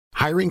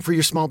Hiring for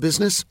your small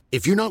business?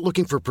 If you're not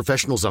looking for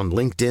professionals on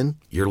LinkedIn,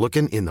 you're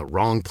looking in the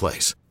wrong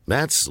place.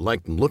 That's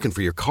like looking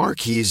for your car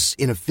keys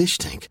in a fish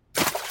tank.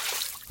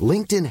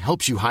 LinkedIn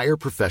helps you hire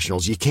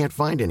professionals you can't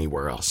find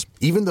anywhere else,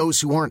 even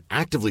those who aren't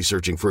actively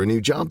searching for a new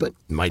job but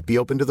might be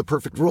open to the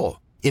perfect role.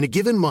 In a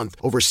given month,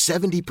 over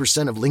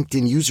 70% of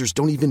LinkedIn users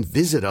don't even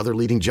visit other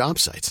leading job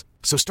sites.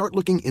 So start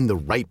looking in the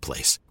right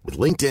place. With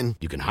LinkedIn,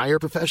 you can hire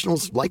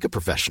professionals like a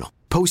professional.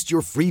 Post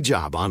your free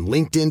job on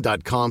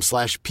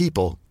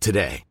linkedin.com/people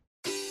today.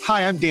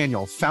 Hi, I'm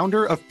Daniel,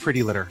 founder of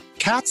Pretty Litter.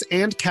 Cats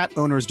and cat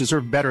owners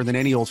deserve better than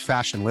any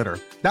old-fashioned litter.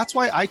 That's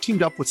why I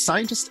teamed up with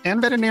scientists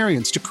and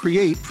veterinarians to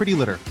create Pretty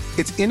Litter.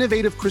 Its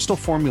innovative crystal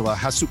formula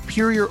has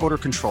superior odor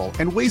control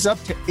and weighs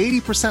up to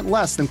 80%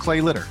 less than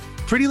clay litter.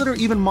 Pretty Litter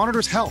even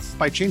monitors health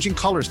by changing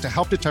colors to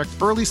help detect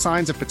early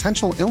signs of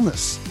potential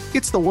illness.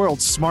 It's the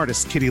world's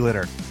smartest kitty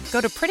litter. Go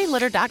to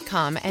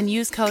prettylitter.com and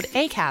use code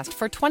ACAST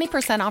for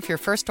 20% off your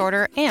first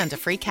order and a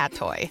free cat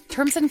toy.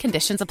 Terms and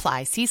conditions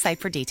apply. See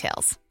site for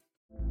details.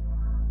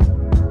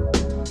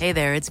 Hey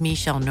there, it's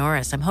Michelle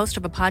Norris. I'm host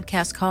of a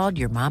podcast called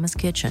Your Mama's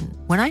Kitchen.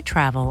 When I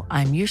travel,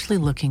 I'm usually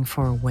looking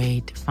for a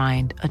way to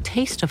find a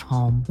taste of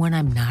home when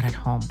I'm not at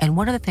home. And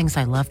one of the things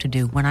I love to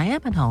do when I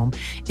am at home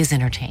is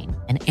entertain.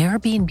 And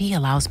Airbnb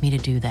allows me to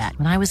do that.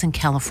 When I was in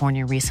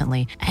California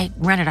recently, I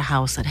rented a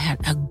house that had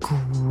a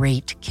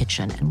great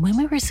kitchen. And when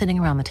we were sitting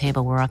around the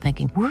table, we're all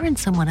thinking, we're in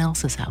someone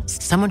else's house.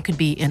 Someone could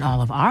be in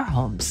all of our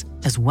homes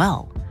as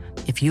well.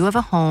 If you have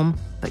a home,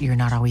 but you're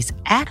not always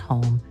at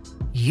home,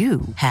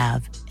 you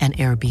have an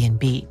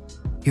Airbnb.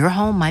 Your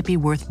home might be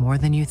worth more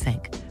than you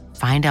think.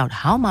 Find out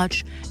how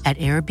much at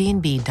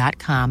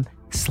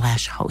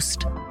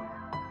airbnb.com/host.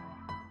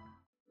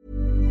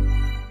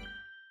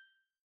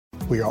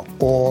 We are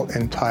all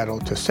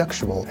entitled to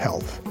sexual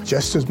health,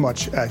 just as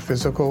much as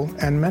physical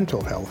and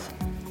mental health.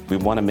 We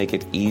want to make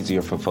it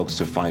easier for folks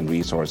to find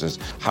resources.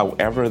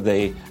 However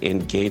they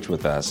engage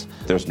with us,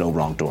 there's no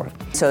wrong door.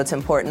 So it's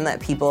important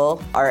that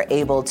people are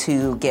able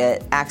to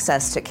get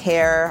access to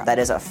care that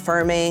is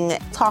affirming.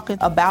 Talking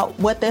about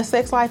what their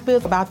sex life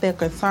is, about their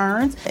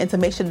concerns, and to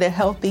make sure they're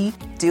healthy.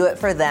 Do it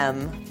for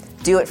them.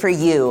 Do it for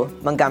you,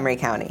 Montgomery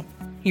County.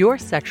 Your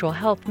sexual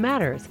health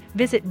matters.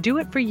 Visit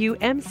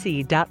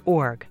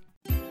doitforyoumc.org.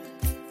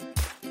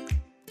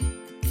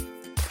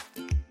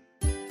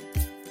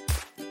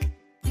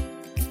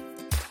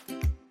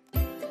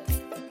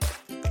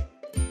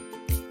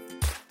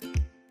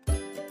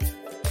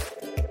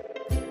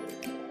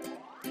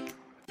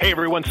 Hey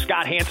everyone,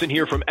 Scott Hansen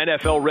here from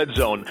NFL Red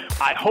Zone.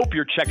 I hope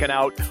you're checking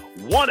out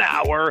 1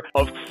 hour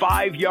of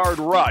 5 Yard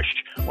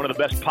Rush, one of the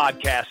best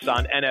podcasts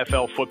on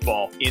NFL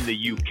football in the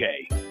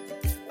UK.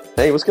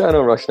 Hey, what's going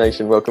on, Rush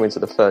Nation? Welcome into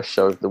the first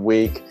show of the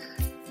week.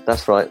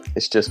 That's right,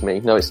 it's just me.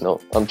 No, it's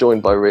not. I'm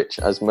joined by Rich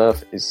as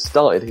Murph has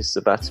started his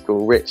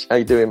sabbatical. Rich, how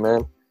you doing,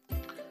 man?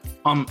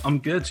 I'm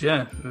good,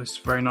 yeah. It's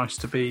very nice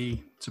to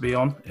be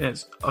on. I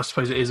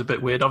suppose it is a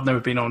bit weird. I've never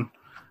been on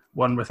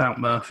one without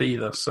Murph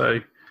either,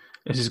 so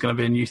this is going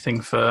to be a new thing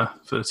for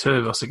the two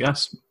of us, I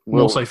guess.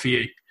 More so for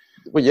you.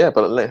 Well, yeah,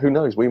 but who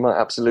knows? We might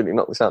absolutely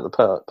knock this out of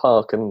the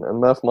park and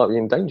Murph might be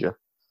in danger.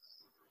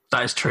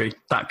 That is true.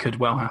 That could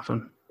well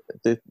happen.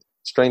 The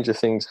stranger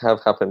things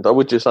have happened. I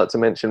would just like to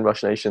mention,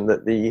 Rush Nation,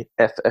 that the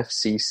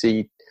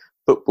FFCC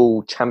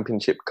Football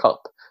Championship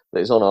Cup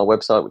that is on our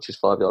website, which is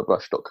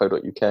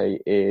 5yardrush.co.uk,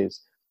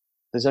 there's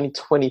only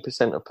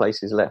 20% of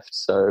places left.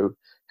 So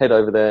head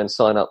over there and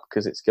sign up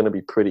because it's going to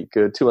be pretty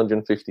good.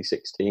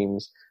 256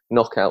 teams,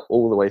 knockout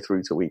all the way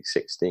through to week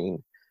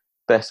 16.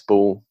 Best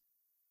ball.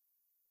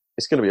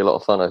 It's going to be a lot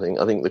of fun, I think.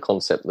 I think the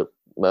concept that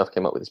Murph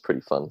came up with is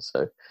pretty fun.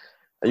 So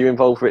are you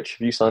involved, Rich?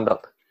 Have you signed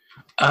up?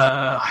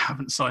 I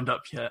haven't signed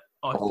up yet.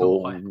 I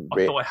thought I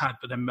had,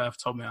 but then Murph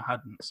told me I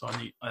hadn't. So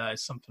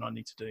it's something I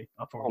need to do.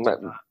 I'll probably do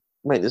that.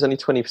 Mate, there's only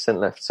 20%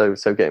 left, so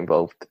get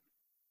involved.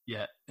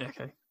 Yeah,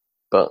 okay.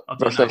 But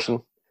Rush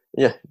Nation,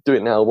 yeah, do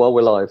it now while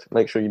we're live.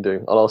 Make sure you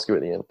do. I'll ask you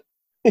at the end.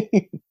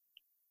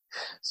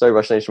 So,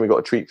 Rush Nation, we've got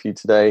a treat for you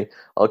today.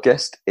 Our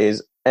guest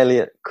is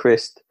Elliot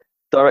Christ,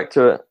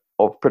 Director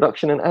of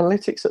Production and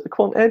Analytics at the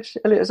Quant Edge.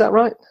 Elliot, is that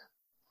right?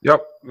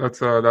 Yep,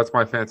 that's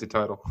my fancy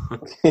title.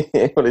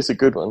 Well, it's a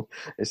good one.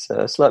 It's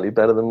slightly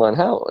better than mine.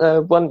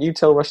 Why don't you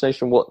tell Rush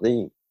Nation what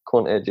the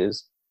Quant Edge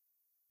is?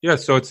 Yeah,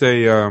 so it's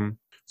a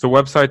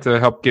website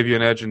to help give you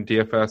an edge in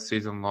DFS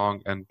season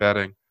long and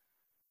betting.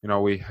 You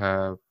know, we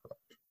have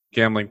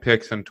gambling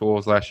picks and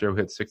tools. Last year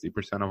we hit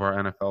 60% of our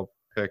NFL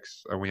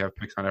picks, and we have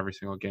picks on every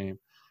single game.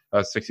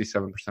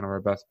 67% of our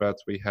best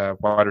bets. We have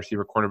wide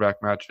receiver quarterback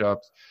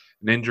matchups,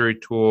 an injury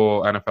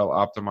tool, NFL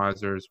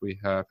optimizers. We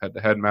have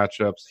head-to-head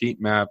matchups,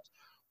 heat maps.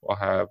 We'll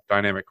have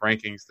dynamic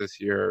rankings this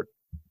year,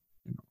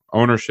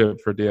 ownership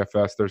for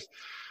DFS.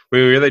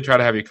 We really try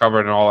to have you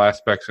covered in all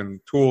aspects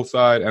in tool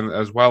side, and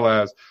as well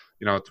as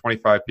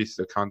 25 pieces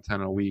of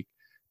content a week,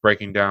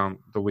 breaking down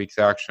the week's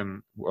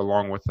action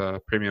along with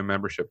a premium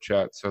membership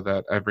chat so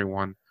that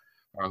everyone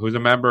who's a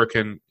member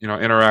can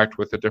interact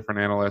with the different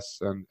analysts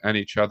and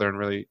each other and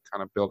really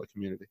kind of build a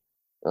community.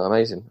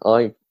 Amazing.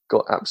 I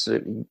got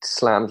absolutely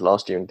slammed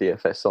last year in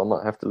DFS, so I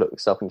might have to look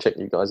this up and check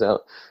you guys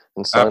out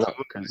and sign up.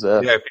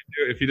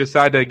 If you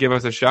decide to give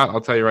us a shot,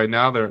 I'll tell you right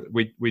now,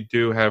 we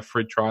do have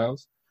free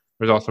trials.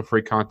 There's also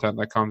free content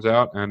that comes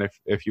out, and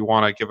if you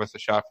want to give us a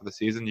shot for the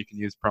season, you can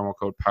use promo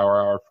code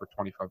PowerHour for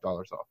 $25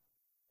 off.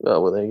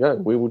 Oh, well, there you go.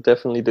 We will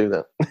definitely do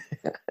that.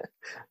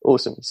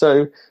 Awesome.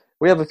 So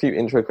we have a few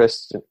intro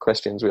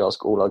questions we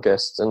ask all our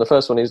guests, and the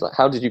first one is, like,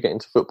 how did you get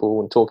into football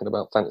and talking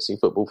about fantasy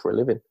football for a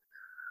living?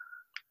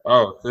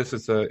 Oh, this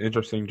is an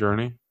interesting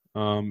journey.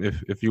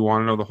 If you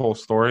want to know the whole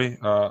story,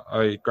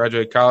 I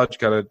graduated college,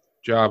 got a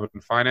job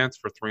in finance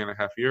for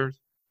 3.5 years.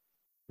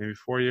 Maybe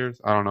 4 years.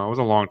 I don't know. It was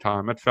a long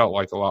time. It felt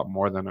like a lot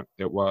more than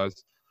it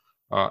was.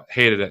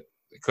 Hated it.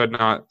 Could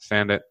not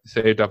stand it.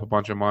 Saved up a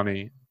bunch of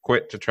money.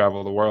 Quit to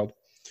travel the world.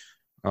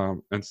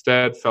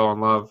 Instead, fell in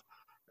love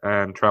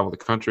and traveled the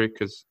country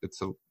because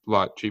it's a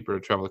lot cheaper to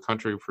travel the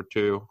country for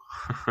two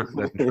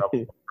than travel for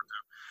two.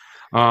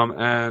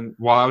 And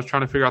while I was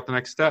trying to figure out the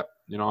next step,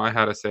 I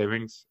had a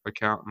savings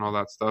account and all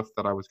that stuff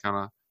that I was kind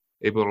of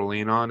able to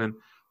lean on. And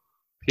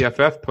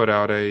PFF put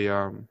out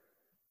a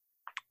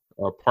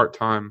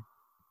part-time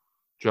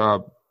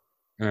job,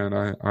 and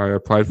I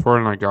applied for it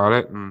and I got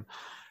it. And,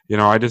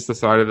 I just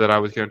decided that I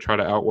was going to try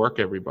to outwork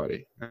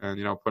everybody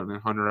and, put in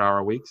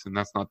 100-hour weeks. And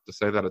that's not to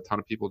say that a ton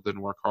of people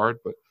didn't work hard,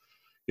 but,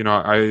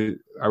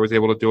 I was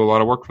able to do a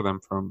lot of work for them,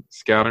 from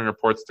scouting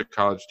reports to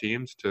college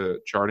teams, to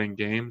charting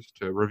games,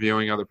 to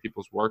reviewing other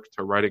people's work,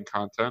 to writing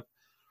content.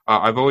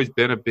 I've always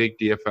been a big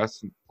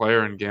DFS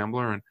player and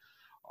gambler. And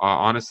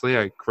honestly,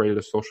 I created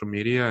a social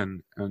media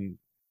and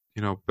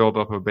build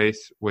up a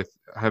base with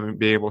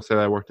being able to say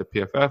that I worked at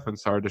PFF and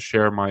started to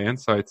share my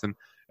insights. And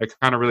it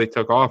kind of really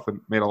took off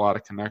and made a lot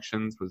of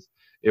connections, was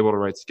able to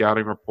write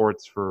scouting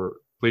reports for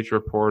Bleacher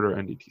Report or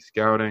NDT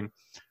Scouting,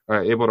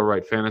 able to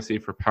write fantasy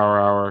for Power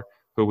Hour,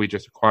 who we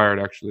just acquired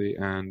actually,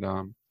 and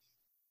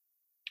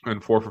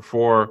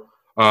 4for4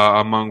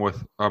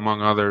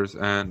 among others.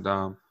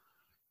 And,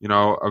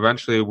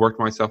 eventually worked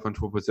myself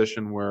into a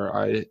position where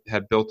I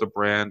had built a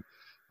brand,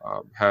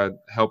 had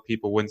helped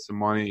people win some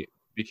money,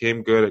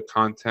 became good at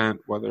content,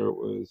 whether it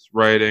was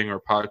writing or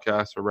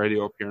podcasts or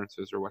radio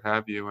appearances or what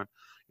have you, and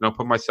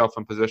put myself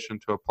in position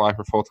to apply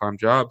for full-time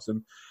jobs.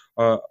 And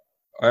I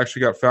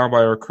actually got found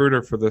by a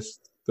recruiter for the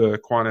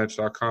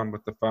quantedge.com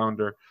with the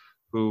founder,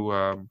 who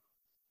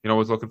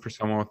was looking for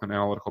someone with an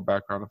analytical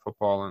background in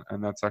football,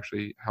 and that's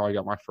actually how I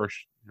got my first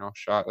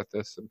shot at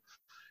this. And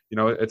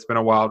it's been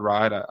a wild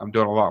ride. I'm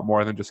doing a lot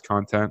more than just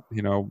content,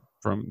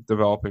 from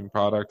developing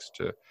products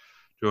to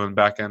doing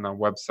back end on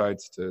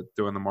websites to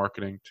doing the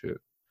marketing to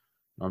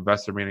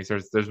investor meetings.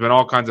 There's been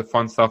all kinds of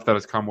fun stuff that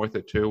has come with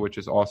it too, which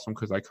is awesome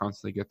because I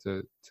constantly get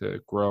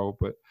to grow.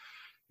 But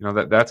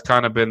that's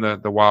kind of been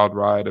the wild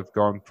ride of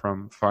going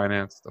from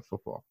finance to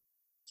football.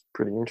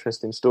 Pretty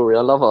interesting story.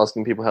 I love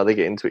asking people how they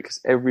get into it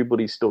because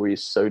everybody's story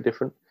is so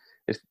different.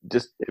 It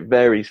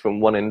varies from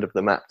one end of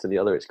the map to the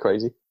other. It's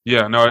crazy.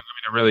 Yeah, no, it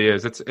really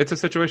is. It's a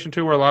situation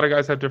too where a lot of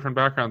guys have different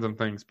backgrounds and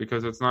things,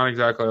 because it's not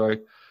exactly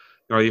like,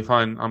 you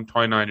find I'm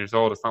 29 years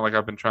old. It's not like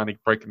I've been trying to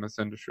break in this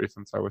industry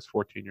since I was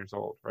 14 years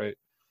old, right?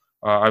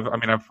 I've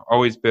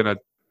always been a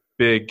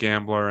big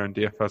gambler and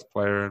DFS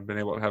player and been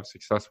able to have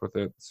success with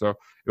it. So it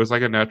was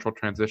like a natural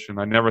transition.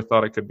 I never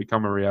thought it could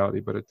become a reality,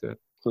 but it did.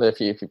 Well,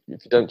 if you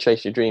don't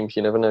chase your dreams,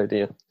 you never know, do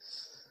you?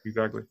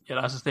 Exactly.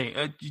 Yeah, that's the thing.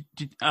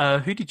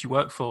 Who did you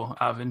work for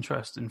out of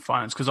interest in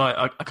finance? Because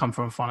I come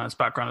from a finance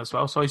background as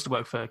well. So I used to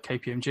work for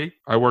KPMG.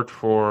 I worked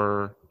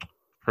for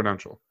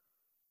Prudential.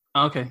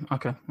 Okay. All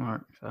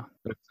right. Fair.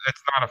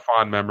 It's not a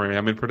fond memory.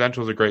 I mean,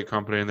 Prudential's a great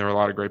company, and there were a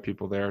lot of great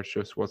people there. It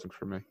just wasn't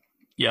for me.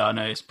 Yeah, I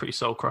know. It's pretty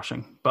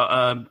soul-crushing.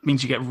 But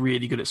means you get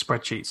really good at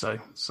spreadsheets, though.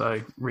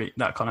 So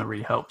that kind of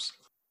really helps.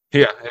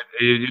 Yeah,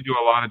 you do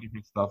a lot of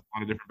different stuff, a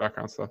lot of different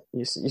background stuff.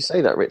 You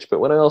say that, Rich, but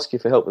when I ask you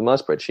for help with my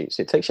spreadsheets,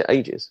 it takes you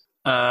ages.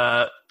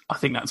 I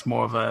think that's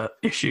more of a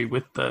issue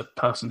with the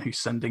person who's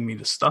sending me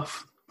the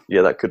stuff.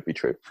 Yeah, that could be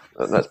true.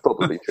 That's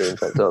probably true. In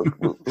fact,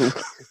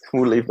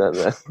 we'll leave that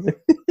there.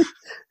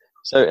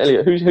 So,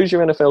 Elliot, who's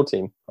your NFL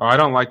team? I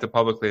don't like to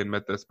publicly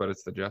admit this, but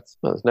it's the Jets.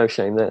 Well, there's no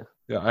shame there.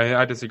 Yeah,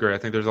 I disagree. I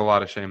think there's a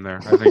lot of shame there.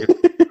 I think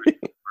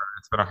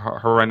it's been a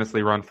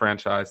horrendously run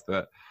franchise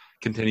that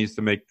continues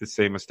to make the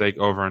same mistake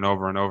over and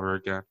over and over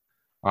again,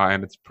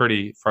 and it's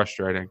pretty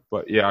frustrating.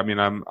 But yeah, I mean,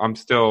 I'm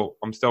still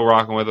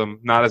rocking with them.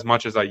 Not as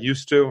much as I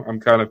used to. I'm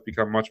kind of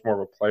become much more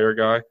of a player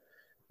guy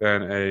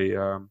than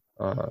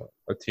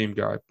a team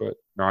guy. But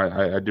no,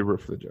 I do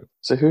root for the Jets.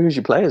 So who's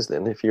your players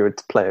then, if you're a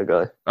player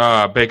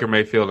guy? Baker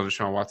Mayfield and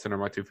Deshaun Watson are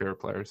my two favorite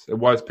players. It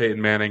was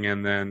Peyton Manning,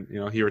 and then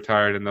he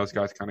retired, and those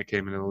guys kind of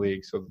came into the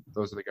league. So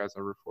those are the guys I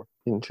root for.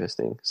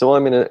 Interesting. So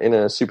I'm in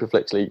a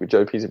Superflex league with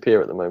Joe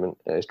Pisapia at the moment.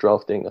 It's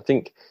drafting. I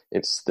think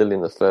it's still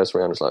in the first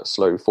round. It's like a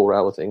slow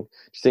 4-hour thing. Do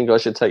you think I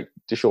should take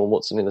Deshaun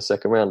Watson in the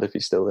second round if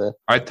he's still there?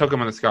 I took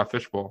him in the Scott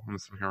Fishbowl in the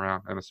second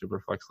round in a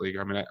Superflex league.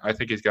 I mean, I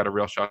think he's got a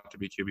real shot to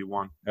be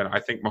QB1, and I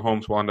think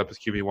Mahomes will end up as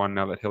QB1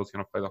 now that Hill's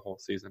going to play the whole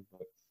season.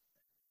 But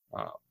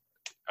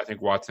I think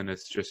Watson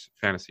is just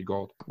fantasy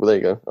gold. Well, there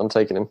you go. I'm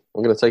taking him.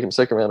 I'm going to take him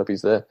second round if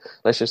he's there.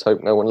 Let's just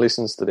hope no one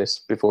listens to this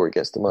before he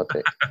gets to my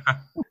pick.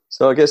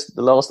 So I guess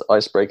the last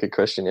icebreaker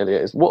question,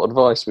 Elliot, is what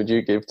advice would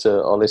you give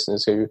to our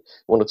listeners who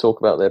want to talk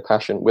about their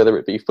passion, whether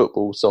it be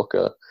football,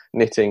 soccer,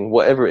 knitting,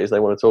 whatever it is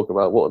they want to talk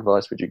about? What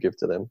advice would you give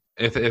to them?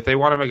 If they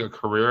want to make a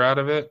career out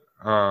of it,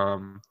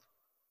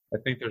 I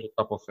think there's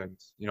a couple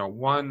things.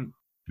 One,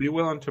 be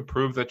willing to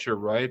prove that you're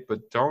right,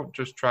 but don't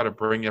just try to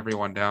bring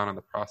everyone down in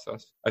the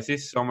process. I see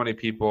so many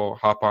people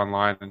hop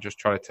online and just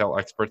try to tell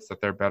experts that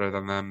they're better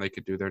than them, they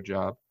could do their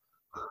job,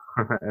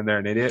 and they're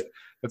an idiot.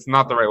 That's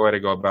not the right way to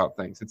go about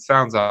things. It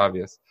sounds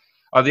obvious.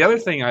 The other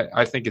thing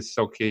I think is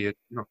so key is,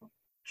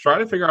 try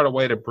to figure out a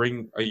way to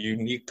bring a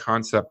unique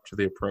concept to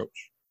the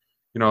approach.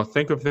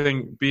 Think of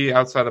things, be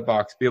outside the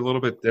box, be a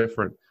little bit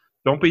different.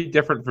 Don't be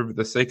different for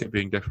the sake of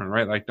being different,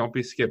 right? Like, don't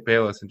be Skip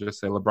Bayless and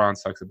just say LeBron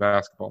sucks at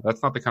basketball.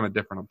 That's not the kind of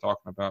different I'm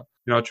talking about.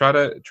 Try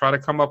to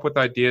come up with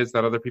ideas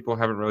that other people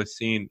haven't really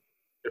seen,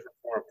 different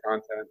form of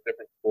content,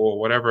 different tool,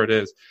 whatever it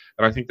is.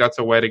 And I think that's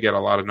a way to get a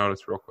lot of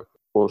notice real quickly.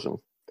 Awesome.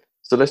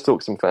 So let's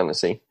talk some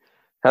fantasy.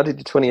 How did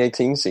your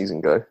 2018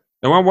 season go?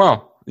 It went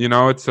well.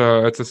 It's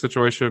a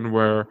situation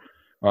where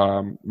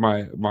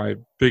my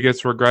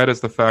biggest regret is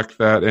the fact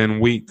that in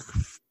week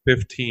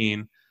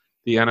 15,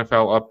 the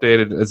NFL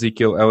updated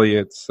Ezekiel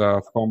Elliott's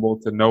fumble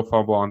to no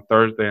fumble on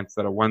Thursday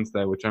instead of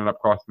Wednesday, which ended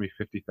up costing me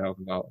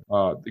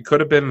 $50,000. It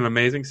could have been an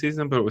amazing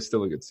season, but it was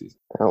still a good season.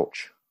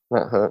 Ouch.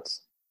 That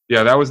hurts.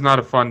 Yeah, that was not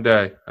a fun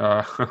day.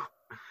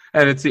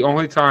 And it's the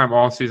only time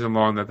all season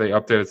long that they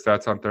updated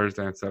stats on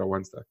Thursday instead of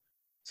Wednesday.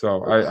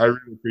 So I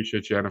really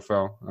appreciate you,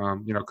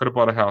 NFL. Could have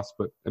bought a house,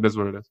 but it is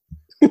what it is.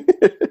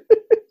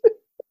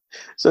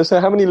 So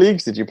how many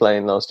leagues did you play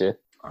in last year?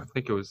 I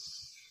think it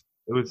was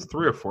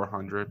 300 or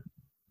 400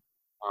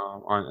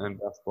 in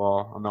best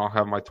ball. And I'll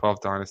have my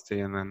 12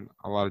 dynasty and then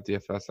a lot of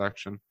DFS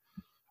action.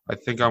 I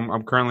think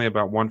I'm currently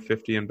about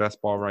 150 in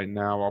best ball right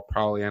now. I'll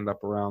probably end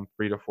up around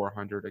 300 to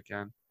 400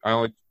 again.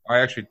 I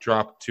actually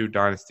dropped 2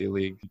 dynasty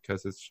leagues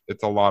because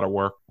it's a lot of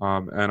work.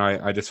 And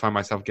I just find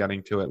myself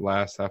getting to it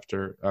last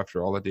after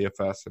all the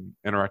DFS and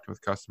interacting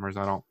with customers.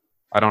 I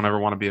don't ever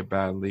want to be a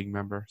bad league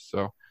member.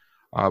 So,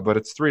 but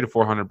it's 300 to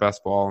 400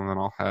 best ball, and then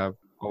I'll have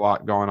a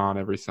lot going on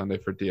every Sunday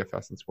for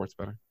DFS and sports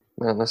betting.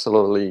 Man, that's a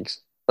lot of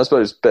leagues. I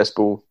suppose best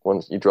ball,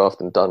 once you draft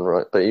and done,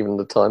 right? But even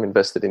the time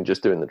invested in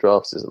just doing the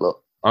drafts is a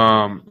lot.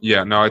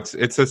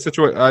 It's a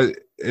situation.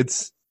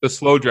 It's the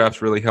slow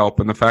drafts really help,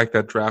 and the fact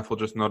that draft will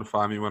just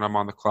notify me when I'm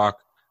on the clock.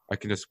 I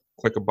can just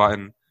click a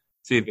button,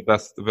 see the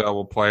best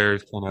available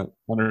players, kind of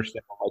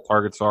understand what my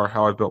targets are,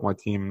 how I built my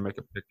team, and make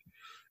a pick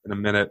in a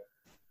minute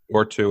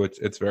or two.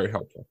 It's very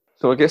helpful.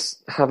 So I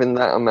guess having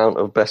that amount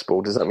of best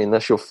ball, does that mean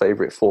that's your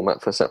favorite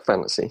format for set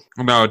fantasy?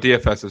 No,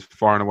 DFS is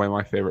far and away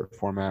my favorite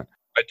format.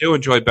 I do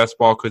enjoy best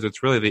ball because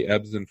it's really the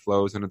ebbs and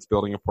flows, and it's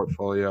building a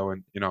portfolio.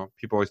 And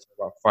people always talk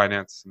about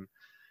finance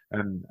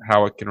and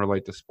how it can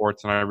relate to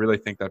sports, and I really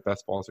think that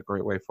best ball is a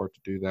great way for it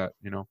to do that.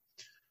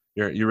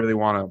 You really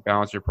want to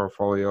balance your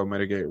portfolio,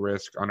 mitigate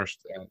risk,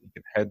 understand you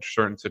can hedge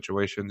certain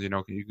situations. You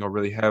can go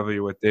really heavy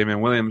with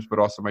Damian Williams, but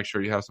also make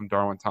sure you have some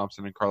Darwin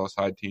Thompson and Carlos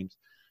Hyde teams.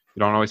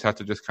 You don't always have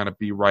to just kind of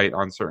be right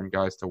on certain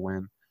guys to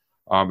win.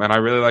 And I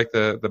really like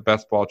the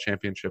best ball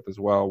championship as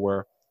well,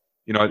 where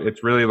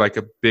it's really like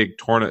a big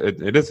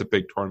tournament. It is a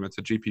big tournament.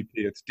 It's a GPP.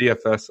 It's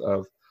DFS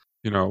of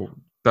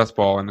best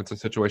ball, and it's a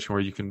situation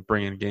where you can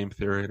bring in game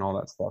theory and all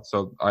that stuff.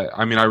 So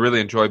I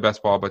really enjoy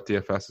best ball, but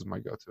DFS is my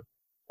go-to.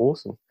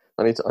 Awesome.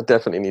 I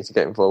definitely need to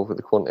get involved with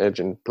the Quant Edge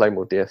and play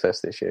more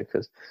DFS this year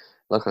because,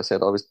 like I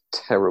said, I was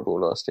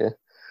terrible last year.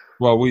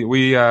 Well,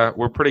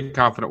 we're pretty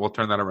confident we'll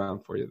turn that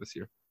around for you this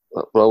year.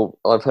 Well,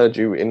 I've heard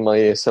you in my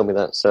ear tell me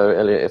that. So,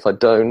 Elliot, if I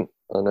don't,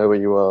 I know where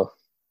you are.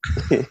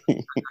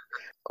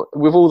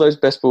 With all those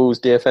best balls,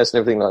 DFS and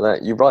everything like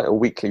that, you write a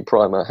weekly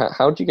primer.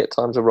 How do you get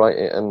time to write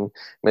it and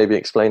maybe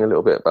explain a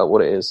little bit about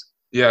what it is?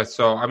 Yeah,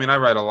 so, I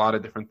write a lot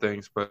of different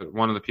things, but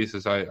one of the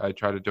pieces I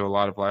tried to do a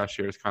lot of last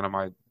year is kind of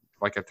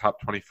like a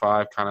top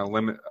 25 kind of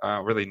limit,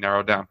 really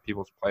narrow down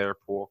people's player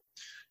pool.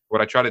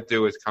 What I try to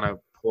do is kind of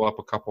pull up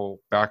a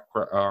couple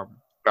backup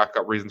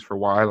reasons for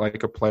why I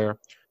like a player,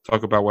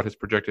 talk about what his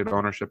projected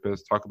ownership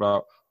is, talk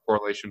about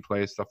correlation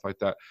plays, stuff like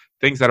that.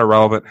 Things that are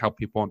relevant, help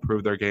people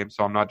improve their game.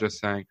 So I'm not just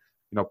saying,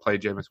 play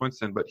Jameis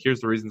Winston, but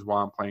here's the reasons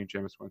why I'm playing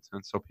Jameis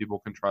Winston so people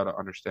can try to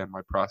understand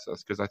my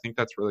process, because I think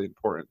that's really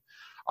important.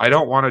 I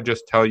don't want to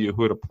just tell you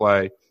who to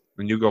play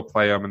and you go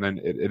play them and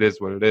then it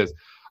is what it is.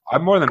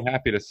 I'm more than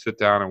happy to sit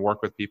down and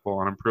work with people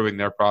on improving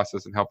their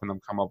process and helping them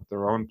come up with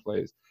their own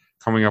plays,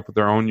 coming up with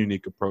their own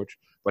unique approach,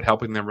 but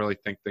helping them really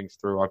think things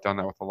through. I've done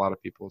that with a lot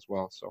of people as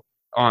well. So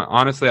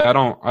honestly, I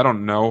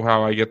don't know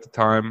how I get the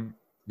time.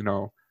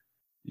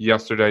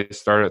 Yesterday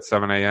started at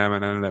 7 a.m.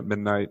 and ended at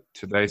midnight.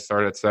 Today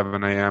started at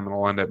 7 a.m. and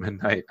will end at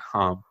midnight.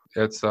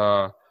 It's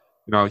a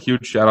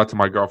huge shout out to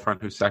my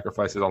girlfriend who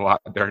sacrifices a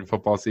lot during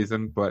football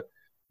season. But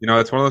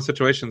it's one of those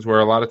situations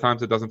where a lot of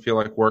times it doesn't feel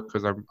like work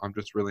because I'm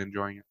just really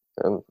enjoying it.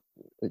 And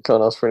you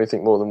can't ask for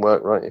anything more than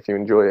work, right? If you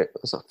enjoy it,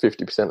 that's like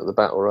 50% of the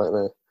battle right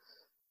there.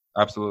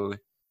 Absolutely.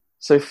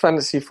 So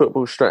fantasy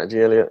football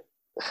strategy, Elliot.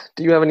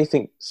 Do you have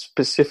anything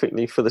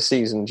specifically for the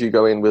season? Do you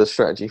go in with a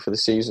strategy for the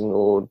season,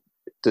 or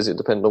does it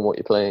depend on what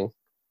you're playing?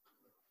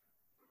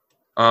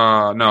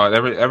 No,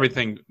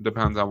 everything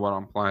depends on what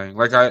I'm playing.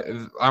 Like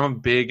I'm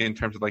big in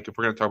terms of, like, if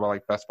we're going to talk about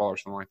like best ball or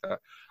something like that,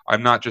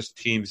 I'm not just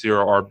team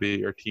 0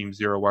 RB or team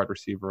 0 wide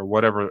receiver or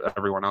whatever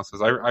everyone else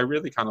is. I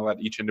really kind of let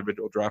each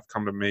individual draft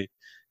come to me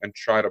and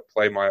try to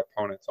play my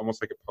opponents,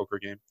 almost like a poker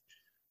game,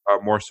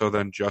 more so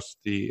than just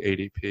the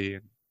ADP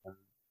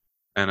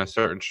and a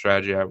certain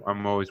strategy.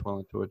 I'm always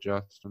willing to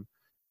adjust. And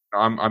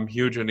I'm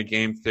huge into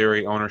game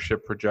theory,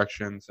 ownership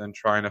projections, and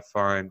trying to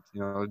find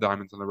the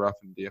diamonds in the rough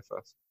in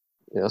DFS.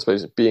 Yeah, I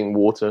suppose being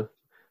water,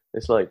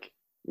 it's like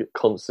you're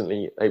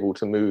constantly able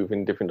to move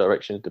in different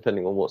directions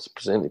depending on what's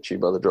presented to you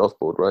by the draft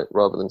board, right?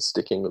 Rather than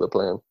sticking with a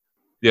plan.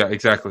 Yeah,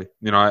 exactly.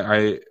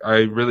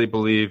 I really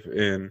believe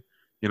in,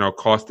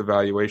 cost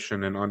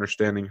evaluation and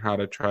understanding how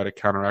to try to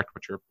counteract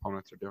what your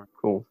opponents are doing.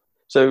 Cool.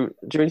 So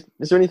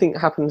is there anything that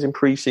happens in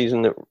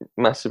preseason that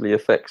massively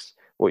affects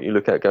what you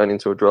look at going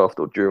into a draft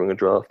or during a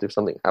draft if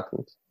something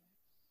happens?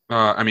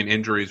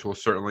 Injuries will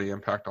certainly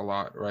impact a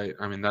lot, right?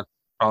 That's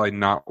probably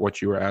not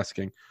what you were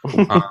asking.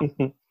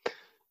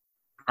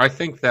 I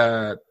think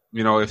that,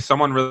 if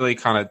someone really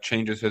kind of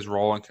changes his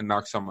role and can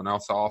knock someone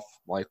else off,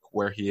 like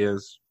where he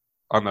is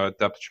on the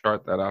depth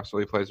chart, that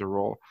absolutely plays a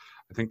role.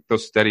 I think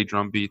those steady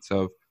drum beats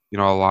of, a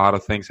lot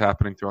of things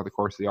happening throughout the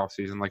course of the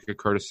offseason, like a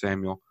Curtis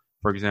Samuel,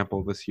 for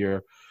example, this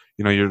year,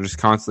 you're just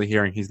constantly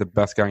hearing he's the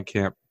best guy in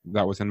camp.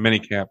 That was in mini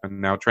camp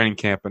and now training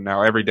camp. And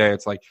now every day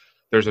it's like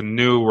there's a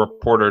new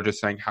reporter just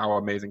saying how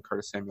amazing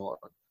Curtis Samuel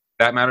is.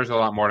 That matters a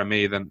lot more to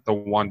me than the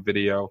one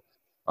video,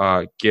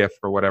 GIF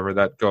or whatever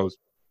that goes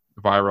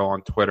viral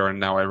on Twitter, and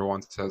now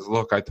everyone says,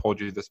 "Look, I told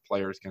you this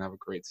player is going to have a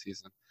great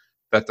season."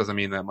 That doesn't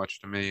mean that much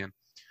to me.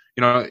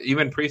 And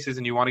even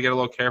preseason, you want to get a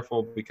little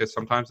careful because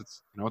sometimes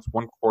it's it's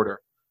one quarter.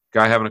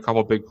 Guy having a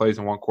couple of big plays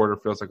in one quarter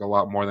feels like a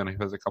lot more than if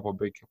he has a couple of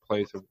big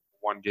plays in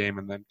one game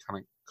and then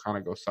kind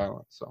of go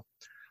silent. So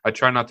I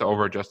try not to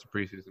over adjust the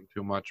preseason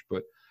too much,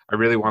 but I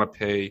really want to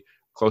pay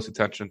close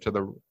attention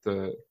to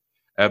the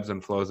ebbs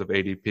and flows of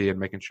ADP and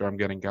making sure I'm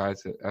getting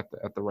guys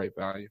at the right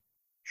value.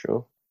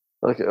 Sure.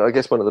 I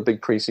guess one of the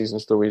big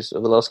preseason stories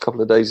of the last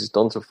couple of days is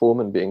Donta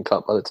Foreman being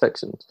cut by the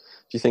Texans.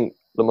 Do you think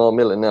Lamar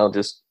Miller now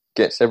just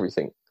gets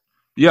everything?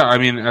 Yeah,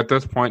 at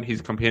this point,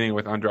 he's competing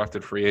with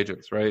undrafted free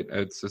agents, right?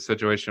 It's a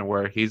situation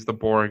where he's the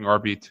boring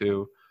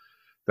RB2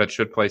 that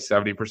should play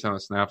 70%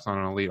 of snaps on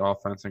an elite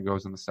offense and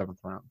goes in the 7th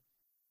round.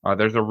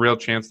 There's a real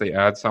chance they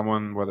add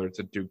someone, whether it's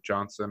a Duke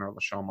Johnson or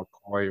LaShawn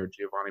McCoy or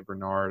Giovanni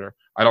Bernard, or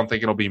I don't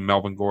think it'll be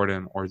Melvin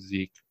Gordon or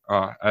Zeke,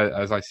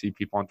 as I see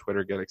people on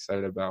Twitter get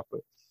excited about. But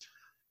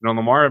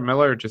Lamar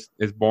Miller just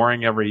is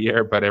boring every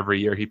year, but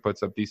every year he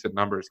puts up decent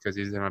numbers because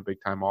he's in a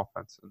big-time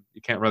offense. And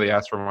you can't really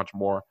ask for much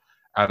more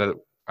out of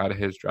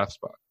his draft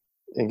spot.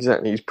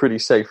 Exactly. He's pretty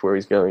safe where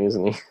he's going,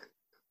 isn't he?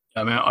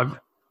 I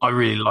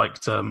really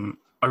liked him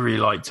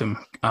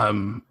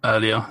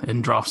earlier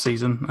in draft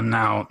season, and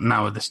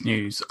now with this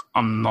news,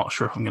 I'm not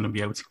sure if I'm going to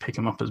be able to pick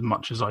him up as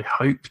much as I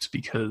hoped,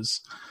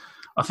 because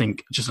I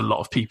think just a lot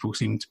of people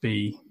seem to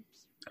be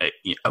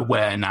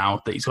aware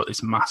now that he's got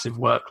this massive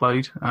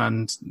workload,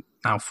 and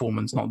now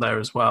Foreman's not there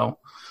as well.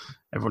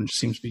 Everyone just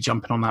seems to be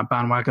jumping on that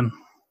bandwagon.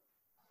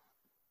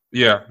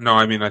 Yeah, no,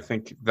 I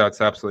think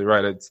that's absolutely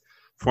right.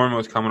 Foreman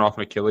was coming off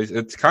an Achilles.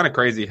 It's kind of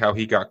crazy how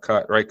he got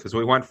cut, right? Because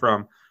we went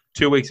from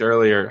 2 weeks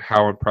earlier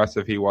how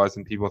impressive he was,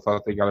 and people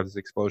thought they got his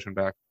explosion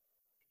back.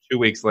 2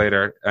 weeks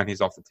later, and he's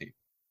off the team.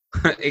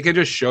 It can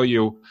just show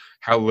you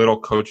how little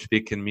coach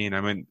speak can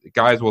mean.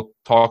 Guys will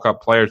talk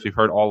up players. We've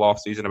heard all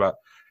offseason about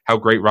how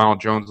great Ronald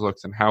Jones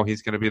looks and how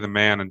he's going to be the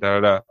man and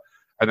da-da-da.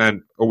 And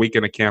then a week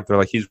into camp, they're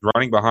like, he's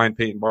running behind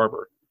Peyton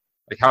Barber.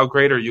 Like, how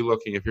great are you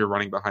looking if you're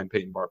running behind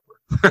Peyton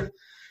Barber?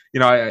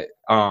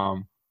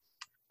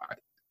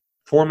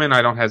 Foreman,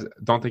 I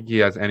don't think he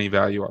has any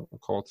value on the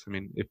Colts.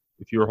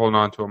 If you were holding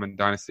on to him in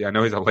Dynasty, I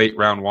know he's a late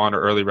round 1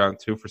 or early round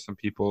 2 for some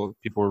people.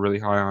 People were really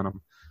high on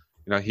him.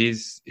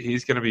 He's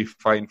going to be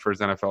fighting for his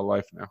NFL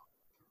life now.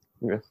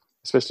 Yeah,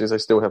 especially as they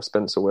still have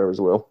Spencer Ware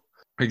as well.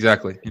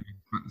 Exactly.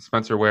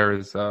 Spencer Ware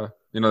is, they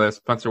have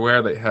Spencer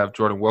Ware. They have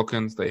Jordan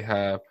Wilkins. They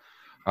have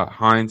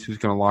Hines, who's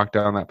going to lock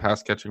down that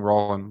pass catching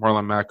role, and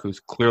Marlon Mack,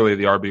 who's clearly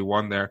the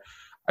RB1 there.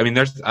 I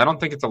don't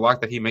think it's a lock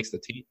that he makes the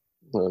team.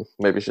 Well,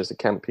 maybe it's just a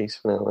camp piece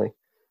for now.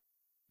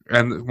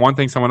 And one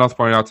thing someone else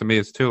pointed out to me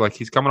is, too,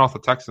 he's coming off the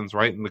Texans,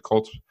 right? And the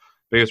Colts'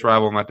 biggest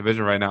rival in that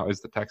division right now is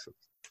the Texans.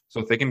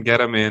 So if they can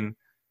get him in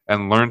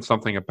and learn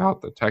something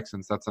about the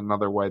Texans, that's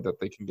another way that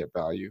they can get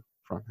value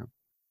from him.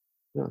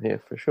 Oh, yeah,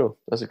 for sure.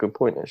 That's a good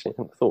point, actually.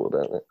 I hadn't thought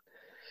about that.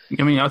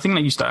 I think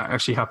that used to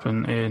actually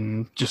happen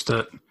in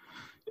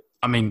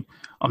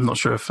I'm not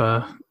sure if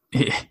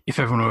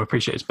everyone will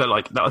appreciate it, but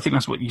I think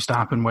that's what used to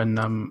happen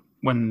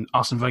when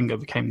Arsene Wenger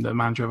became the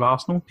manager of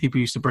Arsenal. People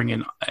used to bring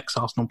in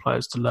ex-Arsenal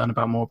players to learn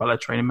more about their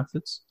training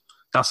methods.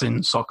 That's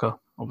in soccer,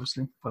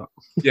 obviously, but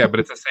yeah, but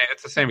it's the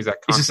same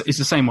exact concept. It's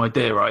the same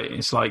idea, right?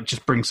 It's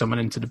just bring someone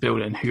into the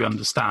building who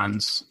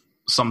understands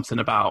something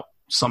about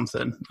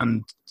something,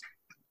 and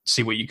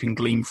see what you can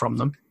glean from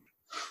them.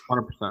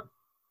 100%.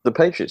 The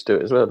Patriots do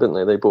it as well, didn't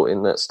they? They brought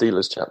in that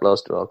Steelers chap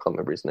last year. I can't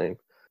remember his name.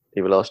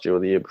 Either last year or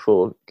the year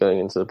before, going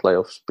into the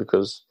playoffs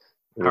because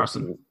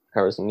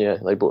Harrison, yeah,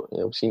 they brought.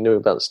 Obviously knew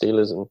about the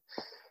Steelers and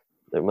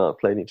they might have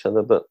played each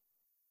other. But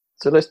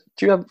so do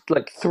you have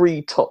like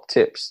 3 top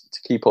tips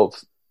to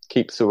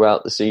keep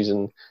throughout the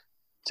season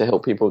to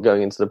help people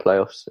going into the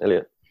playoffs,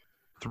 Elliot?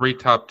 3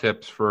 top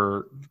tips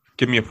for.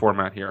 Give me a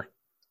format here.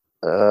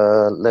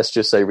 Let's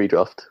just say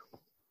redraft.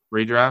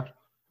 Redraft.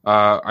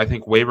 I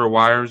think waiver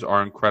wires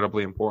are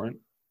incredibly important.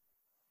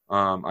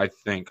 I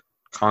think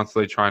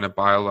constantly trying to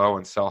buy low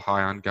and sell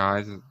high on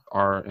guys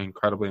are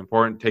incredibly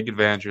important. Take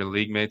advantage of your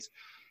league mates,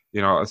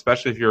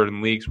 especially if you're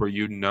in leagues where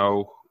you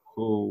know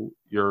who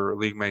your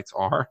league mates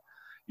are.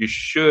 You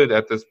should,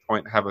 at this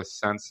point, have a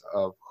sense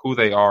of who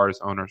they are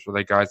as owners. Are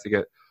they guys that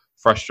get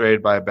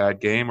frustrated by a bad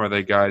game? Or are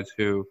they guys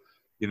who,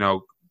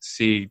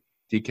 see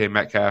DK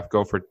Metcalf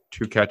go for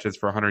 2 catches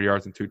for 100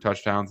 yards and 2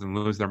 touchdowns and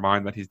lose their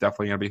mind that he's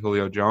definitely going to be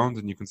Julio Jones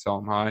and you can sell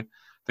him high? I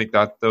think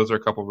that those are a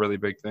couple really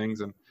big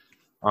things. And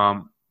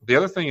the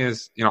other thing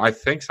is, I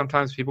think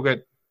sometimes people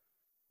get,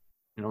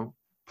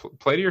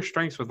 play to your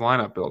strengths with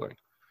lineup building.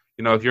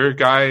 If you're a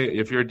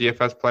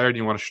DFS player and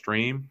you want to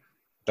stream,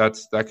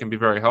 that can be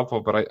very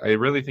helpful. But I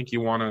really think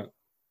you want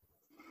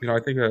to, I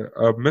think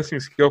a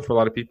missing skill for a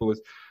lot of people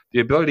is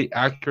the ability to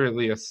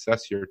accurately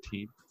assess your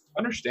team.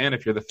 Understand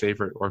if you're the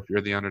favorite or if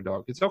you're the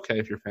underdog. It's okay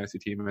if your fantasy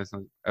team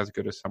isn't as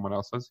good as someone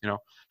else's.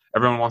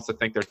 Everyone wants to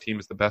think their team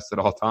is the best at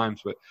all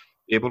times, but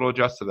be able to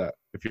adjust to that.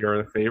 If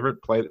you're the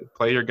favorite,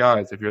 play your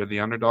guys. If you're the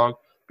underdog,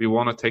 be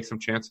willing to take some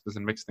chances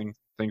and mix things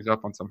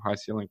up on some high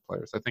ceiling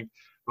players. I think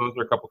those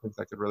are a couple things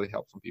that could really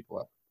help some people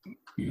out.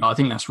 I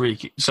think that's really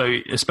key. So,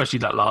 especially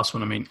that last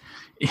one. I mean,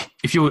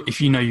 if you're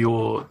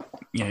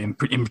in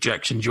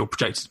projections you're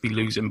projected to be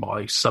losing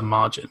by some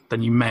margin,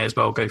 then you may as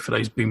well go for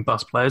those boom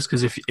bust players.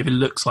 Because if it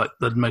looks like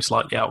the most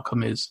likely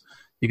outcome is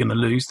you're going to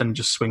lose, then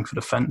just swing for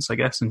the fence, I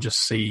guess, and just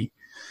see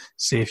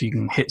if you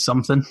can hit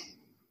something.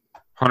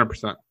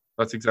 100%.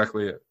 That's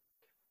exactly it.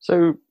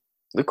 So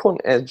the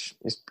Quant Edge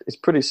is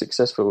pretty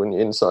successful in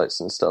your insights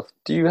and stuff.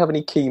 Do you have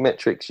any key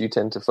metrics you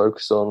tend to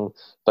focus on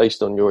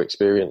based on your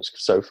experience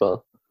so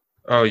far?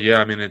 Oh yeah,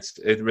 I mean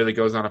it really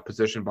goes on a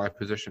position by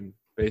position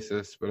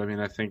basis. But I mean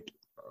I think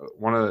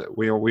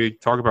we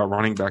talk about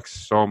running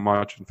backs so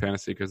much in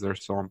fantasy because they're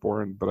so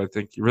important. But I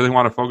think you really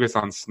want to focus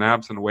on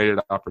snaps and weighted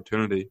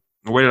opportunity.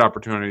 The weighted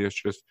opportunity is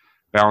just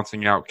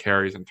balancing out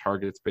carries and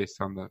targets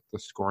based on the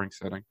scoring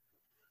setting.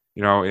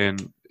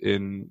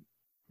 In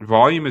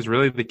volume is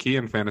really the key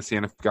in fantasy,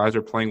 and if guys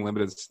are playing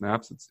limited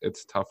snaps,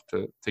 it's tough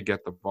to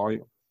get the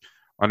volume.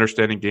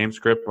 Understanding game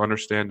script,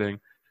 understanding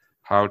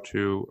how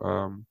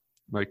to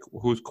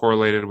who's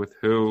correlated with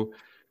who,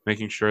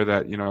 making sure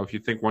that if you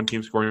think one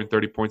team's scoring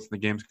 30 points and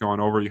the game's going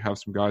over, you have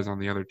some guys on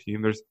the other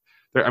team. There's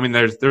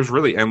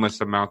really endless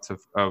amounts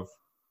of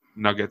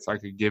nuggets I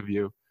could give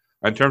you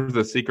in terms of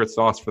the secret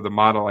sauce for the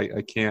model.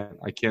 I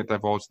can't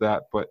divulge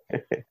that, but.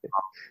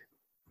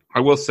 I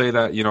will say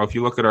that, if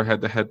you look at our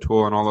head-to-head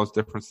tool and all those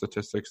different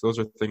statistics, those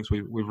are things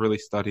we've really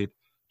studied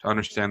to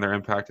understand their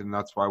impact, and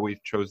that's why we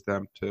chose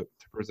them to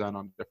present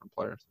on different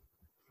players.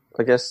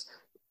 I guess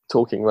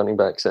talking running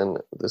backs, and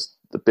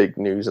the big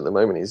news at the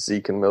moment is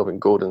Zeke and Melvin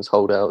Gordon's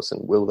holdouts,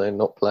 and will they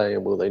not play,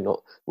 and will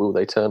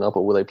they turn up,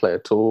 or will they play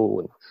at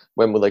all, and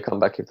when will they come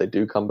back if they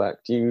do come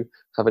back? Do you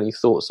have any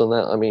thoughts on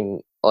that? I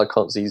mean, I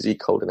can't see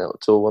Zeke holding out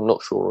at all. I'm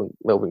not sure on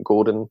Melvin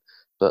Gordon,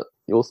 but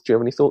do you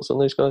have any thoughts on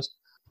those guys?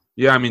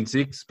 Yeah, I mean,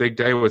 Zeke's big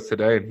day was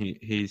today, and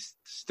he's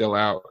still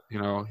out.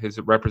 His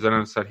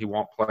representative said he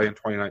won't play in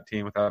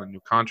 2019 without a new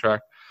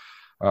contract.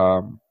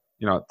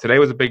 Today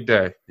was a big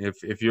day.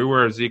 If you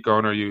were a Zeke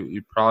owner,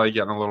 you'd probably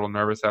getting a little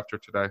nervous after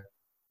today.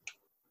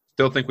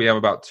 Still think we have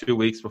about 2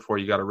 weeks before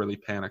you got to really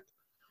panic.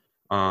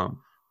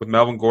 With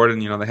Melvin Gordon,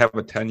 they have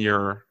a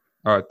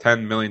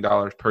 $10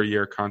 million per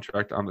year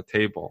contract on the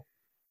table.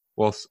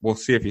 We'll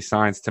see if he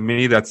signs. To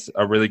me, that's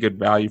a really good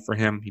value for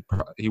him.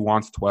 He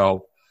wants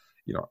 12.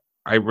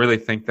 I really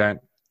think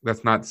that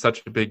that's not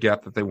such a big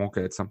gap that they won't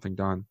get something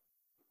done.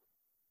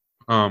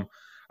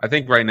 I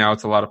think right now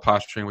it's a lot of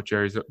posturing with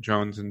Jerry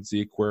Jones and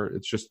Zeke where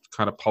it's just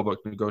kind of public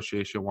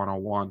negotiation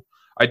 101.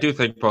 I do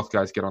think both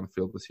guys get on the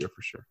field this year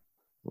for sure.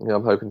 Yeah,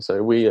 I'm hoping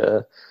so. We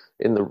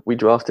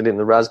drafted in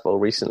the Raz Bowl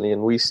recently,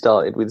 and we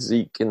started with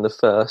Zeke in the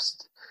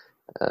first.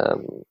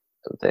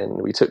 Then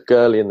we took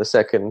Gurley in the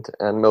second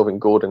and Melvin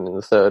Gordon in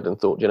the third, and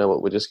thought,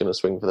 we're just going to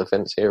swing for the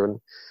fence here.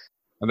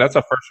 And that's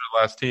a first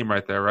or last team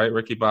right there, right?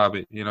 Ricky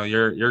Bobby. You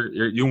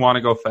want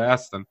to go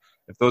fast, and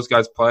if those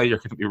guys play, you're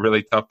going to be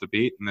really tough to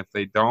beat. And if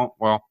they don't,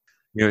 well,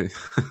 honestly,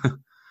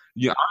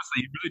 you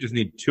really just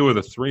need 2 of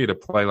the 3 to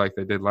play like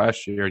they did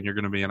last year, and you're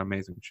going to be in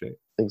amazing shape.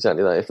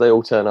 Exactly that. If they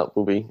all turn up,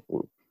 we'll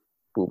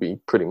be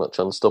pretty much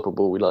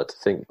unstoppable. We like to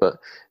think,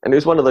 and it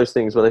was one of those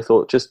things where they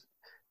thought,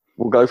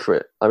 we'll go for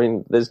it. I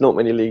mean, there's not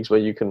many leagues where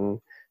you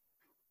can.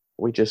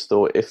 We just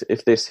thought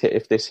if this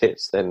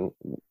hits, then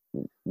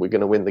we're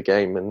going to win the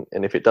game,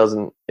 and if it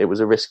doesn't, it was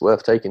a risk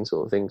worth taking,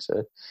 sort of thing.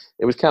 So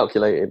it was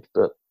calculated,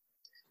 but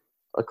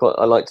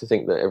I like to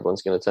think that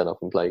everyone's going to turn up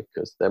and play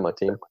because they're my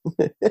team.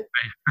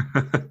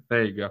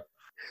 There you go.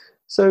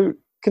 So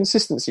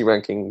consistency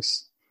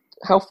rankings,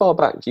 how far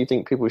back do you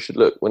think people should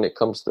look when it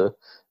comes to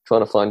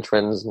trying to find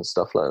trends and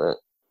stuff like that?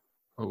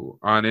 Oh,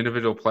 on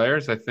individual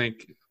players, I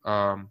think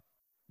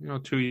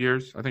 2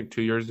 years. I think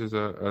 2 years is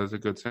a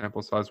good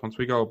sample size. Once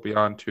we go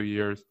beyond 2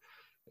 years,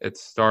 it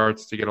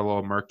starts to get a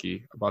little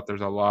murky.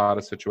 There's a lot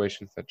of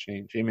situations that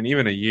change. I mean,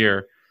 even a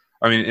year.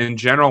 I mean, in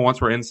general, once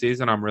we're in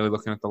season, I'm really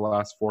looking at the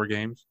last 4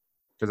 games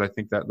because I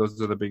think that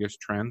those are the biggest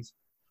trends.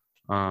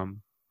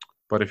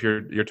 But if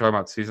you're talking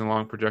about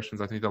season-long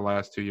projections, I think the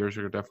last 2 years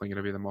are definitely going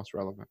to be the most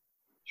relevant.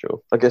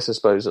 Sure. I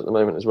suppose at the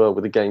moment as well,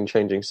 with the game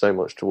changing so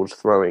much towards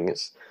throwing,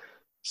 it's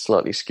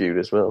slightly skewed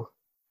as well.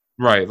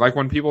 Right. Like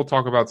when people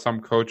talk about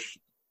some coach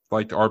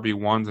like the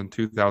RB1s in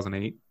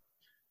 2008,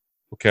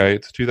 okay,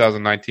 it's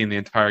 2019, the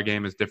entire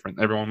game is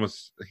different. Everyone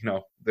was,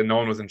 no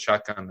one was in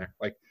shotgun there.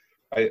 Like,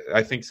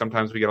 I think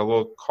sometimes we get a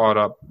little caught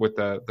up with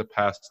the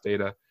past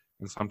data,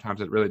 and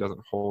sometimes it really doesn't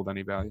hold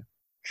any value.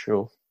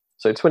 Sure.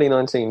 So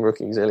 2019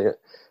 rookies, Elliot.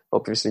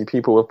 Obviously,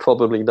 people have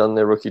probably done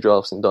their rookie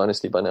drafts in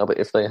Dynasty by now, but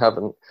if they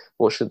haven't,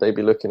 what should they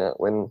be looking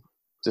at when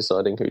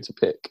deciding who to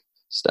pick,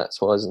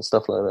 stats-wise and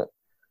stuff like that?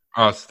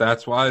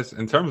 Stats-wise,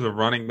 in terms of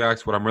running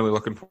backs, what I'm really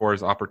looking for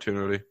is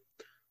opportunity.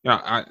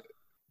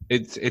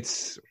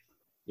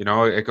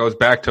 It goes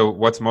back to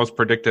what's most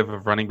predictive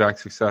of running back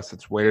success.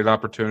 It's weighted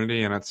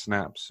opportunity and it's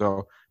snaps.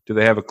 So do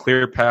they have a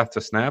clear path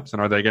to snaps,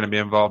 and are they going to be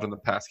involved in the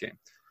pass game?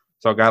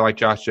 So a guy like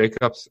Josh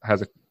Jacobs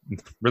has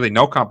really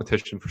no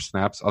competition for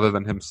snaps other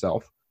than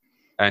himself,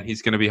 and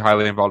he's going to be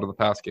highly involved in the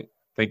pass game.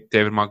 I think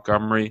David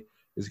Montgomery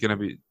is going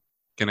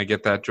to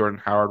get that Jordan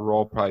Howard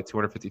role, probably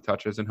 250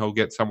 touches, and he'll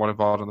get somewhat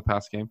involved in the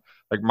pass game.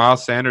 Like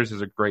Miles Sanders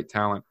is a great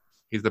talent.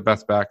 He's the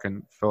best back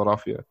in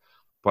Philadelphia.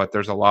 But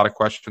there's a lot of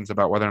questions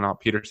about whether or not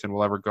Peterson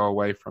will ever go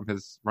away from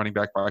his running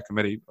back by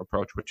committee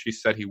approach, which he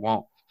said he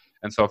won't.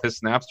 And so if his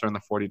snaps are in the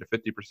 40 to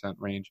 50%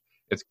 range,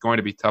 it's going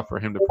to be tough for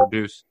him to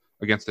produce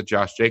against a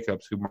Josh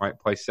Jacobs who might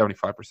play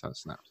 75% of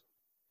snaps.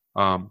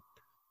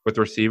 With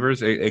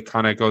receivers, it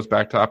kind of goes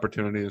back to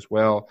opportunity as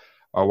well.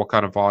 What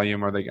kind of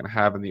volume are they going to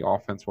have in the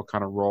offense? What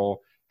kind of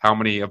role? How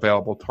many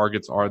available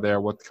targets are there?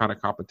 What kind of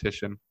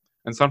competition?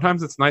 And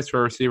sometimes it's nice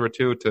for a receiver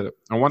too.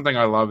 And one thing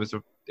I love is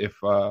if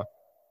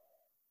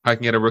I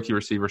can get a rookie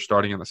receiver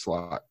starting in the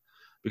slot,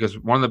 because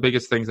one of the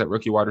biggest things that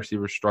rookie wide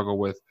receivers struggle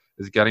with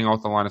is getting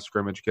off the line of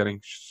scrimmage,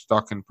 getting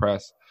stuck in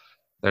press.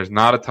 There's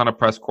not a ton of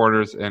press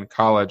corners in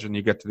college, and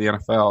you get to the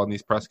NFL, and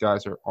these press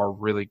guys are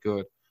really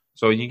good.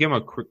 So you give them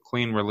a quick,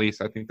 clean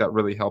release. I think that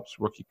really helps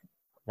rookie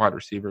wide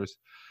receivers.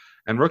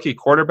 And rookie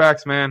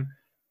quarterbacks, man,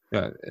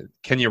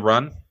 can you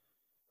run?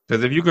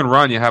 Because if you can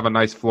run, you have a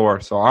nice floor.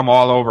 So I'm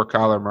all over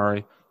Kyler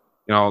Murray.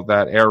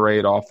 That air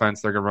raid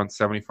offense, they're going to run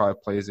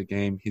 75 plays a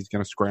game. He's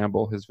going to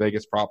scramble. His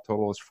Vegas prop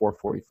total is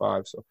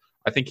 445. So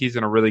I think he's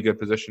in a really good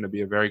position to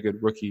be a very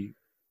good rookie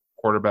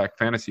quarterback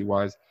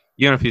fantasy-wise,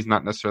 even if he's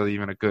not necessarily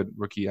even a good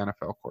rookie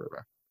NFL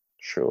quarterback.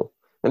 Sure.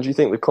 And do you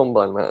think the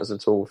combine matters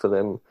at all for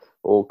them,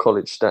 or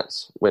college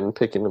stats when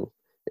picking them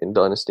in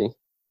Dynasty?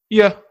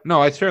 Yeah.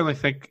 No, I certainly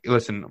think,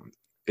 listen,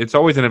 it's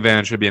always an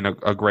advantage to being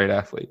a great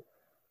athlete.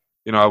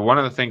 One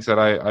of the things that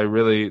I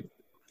really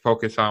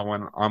focus on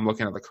when I'm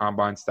looking at the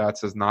combine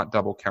stats is not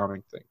double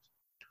counting things,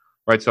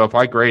 right? So if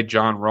I grade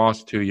John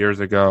Ross 2 years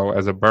ago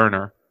as a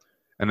burner,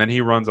 and then he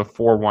runs a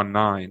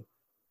 4.19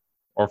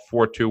 or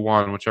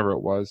 4.21, whichever it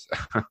was,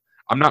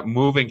 I'm not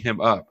moving him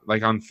up.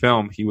 Like on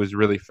film, he was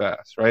really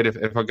fast, right?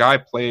 If a guy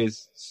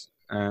plays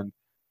and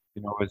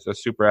is a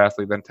super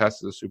athlete, then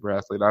tests as a super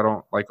athlete, I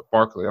don't like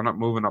Barkley. I'm not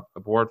moving up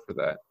the board for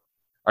that.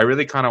 I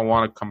really kind of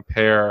want to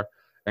compare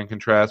and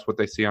contrast what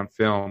they see on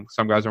film.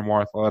 Some guys are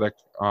more athletic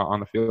on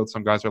the field.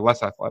 Some guys are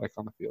less athletic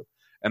on the field,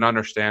 and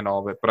understand all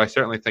of it. But I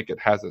certainly think it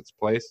has its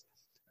place.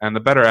 And the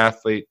better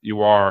athlete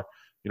you are,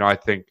 I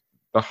think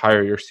the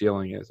higher your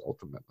ceiling is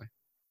ultimately.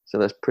 So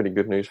that's pretty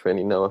good news for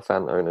any Noah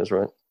Fant owners,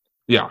 right?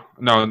 Yeah.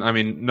 No, I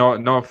mean, Noah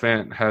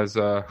Fant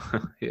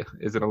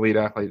is an elite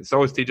athlete.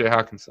 So is TJ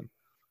Hawkinson.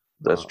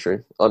 That's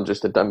true. I'm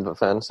just a Denver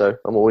fan, so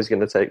I'm always going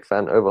to take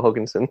Fant over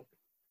Hawkinson.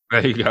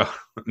 There you go.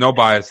 No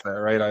bias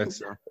there, right? I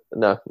assume.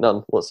 No,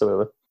 none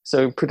whatsoever.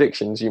 So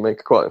predictions, you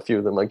make quite a few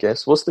of them, I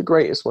guess. What's the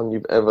greatest one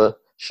you've ever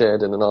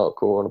shared in an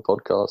article or on a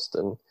podcast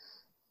and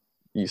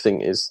you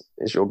think is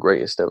your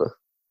greatest ever?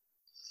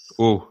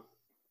 Ooh.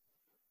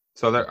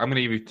 So I'm going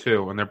to give you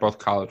two, and they're both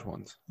college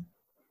ones.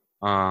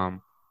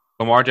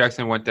 Lamar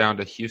Jackson went down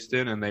to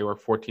Houston, and they were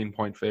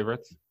 14-point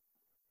favorites.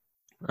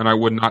 And I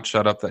would not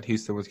shut up that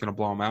Houston was going to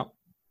blow them out.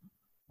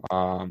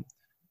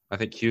 I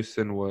think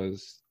Houston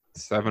was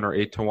 7 or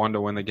 8 to 1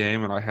 to win the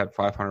game, and I had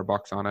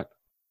 $500 on it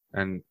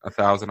and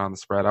 1,000 on the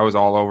spread. I was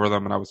all over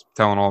them, and I was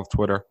telling all of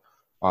Twitter.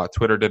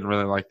 Twitter didn't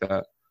really like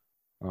that,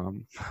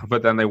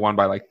 but then they won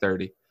by like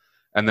 30.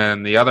 And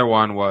then the other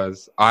one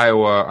was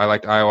Iowa. I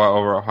liked Iowa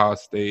over Ohio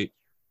State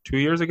 2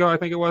 years ago, I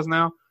think it was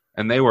now,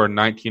 and they were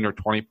 19 or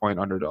 20 point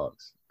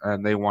underdogs,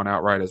 and they won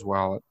outright as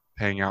well,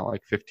 paying out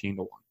like 15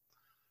 to 1.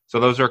 So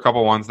those are a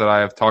couple ones that I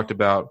have talked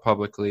about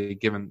publicly,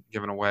 given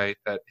away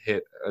that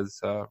hit as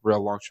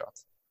real long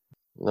shots.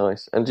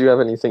 Nice. And do you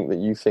have anything that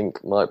you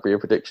think might be a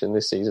prediction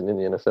this season in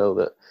the NFL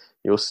that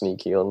you're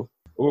sneaky on?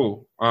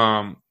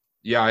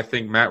 Yeah, I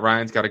think Matt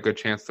Ryan's got a good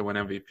chance to win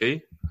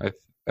MVP.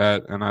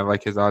 And I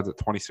like his odds at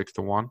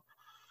 26-1.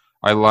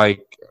 I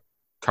like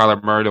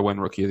Kyler Murray to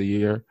win Rookie of the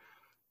Year.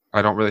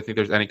 I don't really think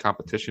there's any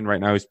competition right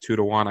now. He's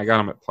 2-1. I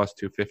got him at plus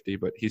 250,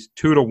 but he's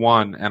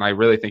 2-1, and I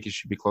really think he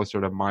should be closer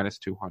to minus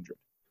 200.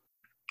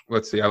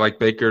 Let's see. I like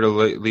Baker to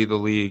lead the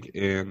league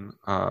in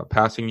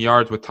passing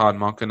yards with Todd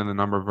Monken and the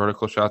number of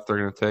vertical shots they're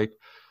going to take.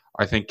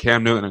 I think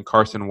Cam Newton and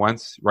Carson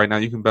Wentz, right now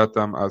you can bet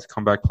them as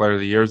comeback player of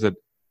the year at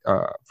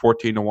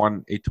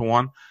 14-1,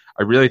 8-1.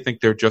 I really think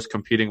they're just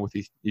competing with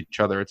each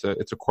other. It's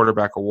a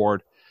quarterback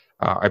award.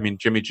 I mean,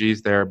 Jimmy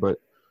G's there, but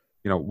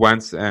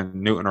Wentz and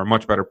Newton are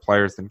much better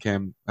players than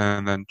Cam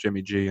and then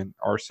Jimmy G, and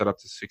are set up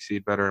to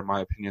succeed better, in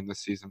my opinion, this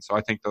season. So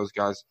I think those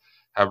guys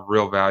have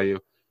real value.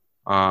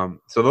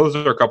 So those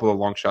are a couple of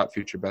long shot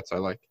future bets I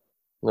like.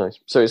 Nice.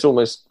 So it's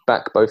almost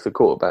back both the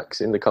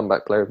quarterbacks in the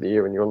comeback player of the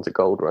year, and you're on to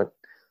gold, right?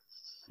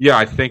 Yeah,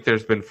 I think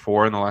there's been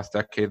 4 in the last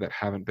decade that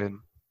haven't been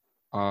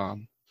a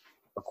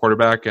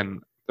quarterback,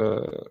 and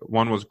the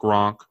one was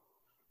Gronk.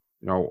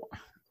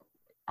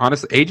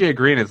 Honestly, AJ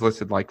Green is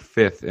listed like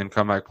 5th in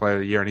comeback player of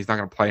the year, and he's not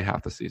going to play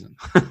half the season.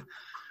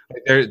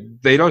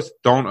 They just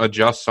don't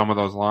adjust some of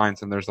those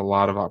lines, and there's a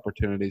lot of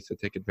opportunities to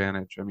take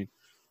advantage. I mean,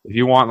 if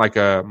you want like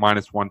a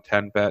minus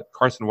 110 bet,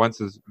 Carson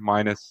Wentz is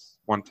minus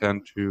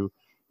 110 to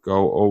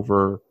go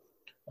over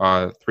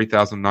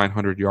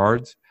 3,900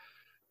 yards.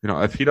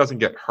 If he doesn't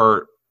get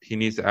hurt, he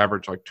needs to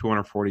average like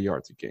 240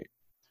 yards a game.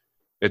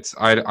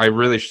 I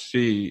really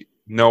see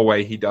no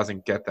way he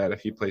doesn't get that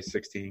if he plays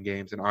 16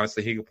 games. And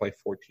honestly, he could play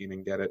 14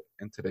 and get it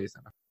in today's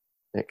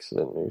NFL.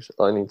 Excellent news.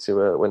 I need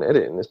to, when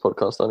editing this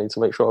podcast, I need to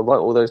make sure I write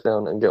all those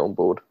down and get on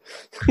board.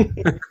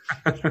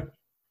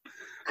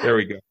 There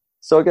we go.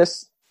 So I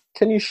guess,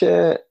 can you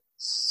share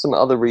some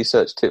other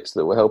research tips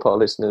that will help our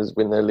listeners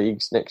win their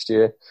leagues next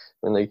year?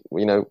 When they,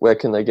 where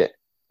can they get,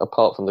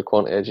 apart from the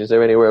Quant Edge? Is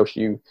there anywhere else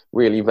you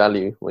really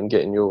value when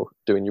doing your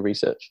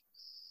research?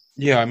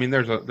 Yeah, I mean,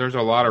 there's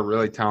a lot of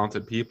really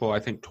talented people. I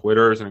think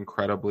Twitter is an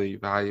incredibly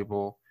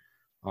valuable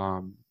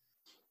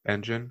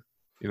engine.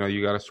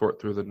 You got to sort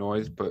through the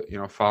noise, but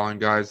following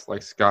guys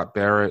like Scott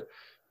Barrett,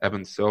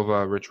 Evan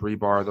Silva, Rich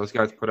Rebar, those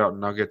guys put out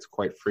nuggets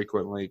quite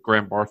frequently.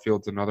 Graham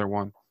Barfield's another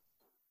one.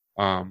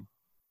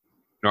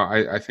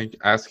 I think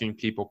asking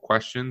people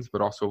questions,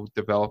 but also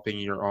developing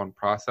your own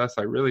process.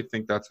 I really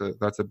think that's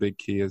a big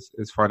key is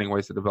finding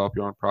ways to develop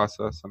your own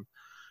process. And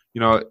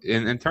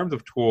in terms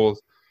of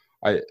tools,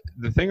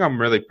 the thing I'm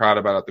really proud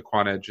about at the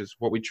Quant Edge is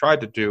what we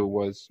tried to do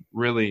was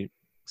really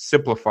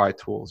simplify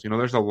tools.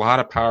 There's a lot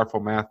of powerful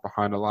math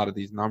behind a lot of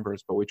these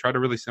numbers, but we try to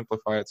really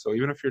simplify it. So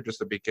even if you're just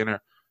a beginner,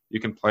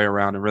 you can play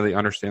around and really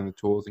understand the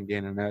tools and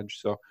gain an edge.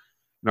 So,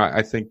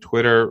 I think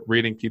Twitter,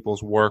 reading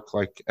people's work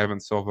like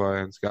Evan Silva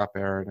and Scott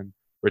Barrett and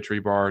Rich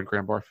Rebar and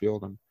Graham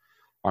Barfield and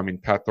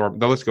Pat Thorpe,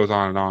 the list goes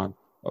on and on.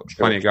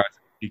 Plenty of guys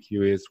at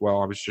TQE as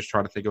well. I was just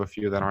trying to think of a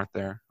few that aren't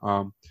there.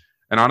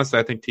 And honestly,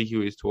 I think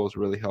TQE's tools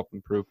really help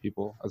improve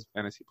people as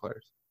fantasy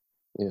players.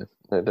 Yeah,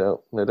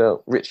 no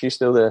doubt. Rich, you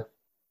still there?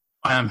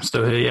 I am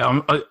still here.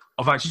 Yeah,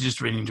 I've actually just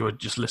really enjoyed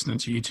just listening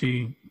to you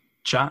two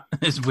chat.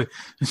 As weird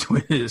as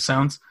it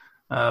sounds.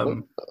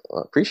 I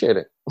appreciate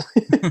it.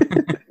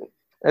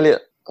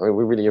 Elliot, we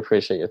really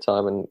appreciate your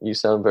time, and you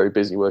sound very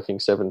busy working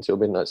 7 till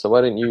midnight. So why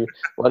don't you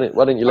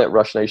let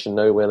Rush Nation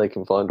know where they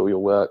can find all your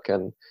work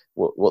and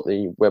what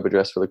the web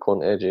address for the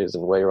Quant Edge is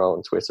and where you are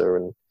on Twitter,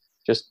 and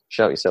just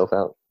shout yourself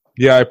out.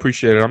 Yeah, I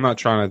appreciate it. I'm not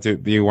trying to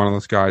be one of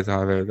those guys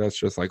out there that's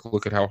just like,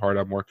 look at how hard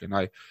I'm working.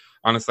 I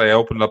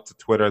opened up to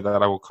Twitter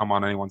that I will come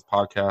on anyone's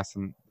podcast,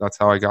 and that's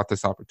how I got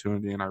this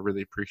opportunity, and I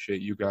really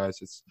appreciate you guys.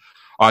 It's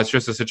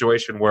just a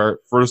situation where,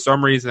 for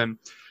some reason,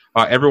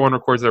 everyone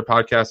records their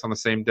podcast on the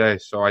same day,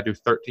 so I do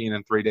 13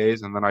 in 3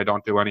 days, and then I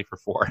don't do any for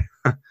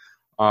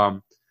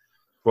 4.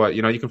 But,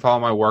 you can follow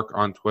my work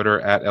on Twitter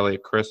at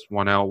Elliot Chris,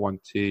 1L,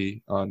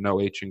 1T,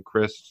 no H in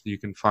Chris. You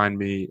can find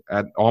me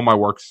at all my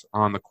works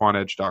on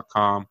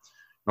thequantedge.com.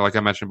 Like I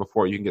mentioned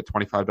before, you can get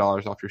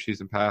 $25 off your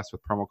season pass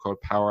with promo code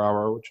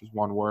PowerHour, which is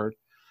one word.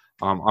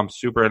 I'm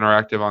super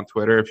interactive on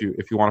Twitter. If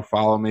you want to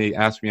follow me,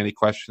 ask me any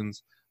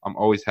questions. I'm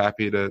always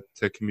happy to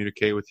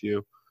communicate with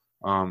you.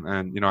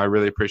 And I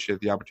really appreciate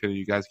the opportunity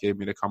you guys gave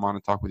me to come on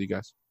and talk with you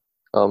guys.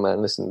 Oh man,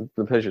 listen,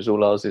 the pleasure's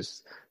all ours.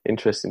 It's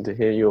interesting to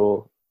hear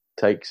your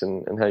takes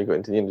and how you got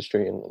into the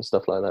industry and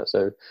stuff like that.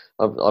 So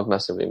I've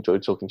massively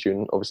enjoyed talking to you,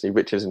 and obviously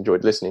Rich has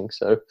enjoyed listening.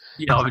 So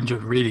yeah,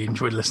 I've really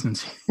enjoyed listening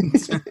to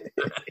you.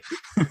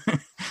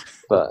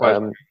 But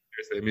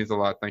it means a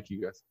lot. Thank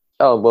you guys.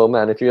 Oh well,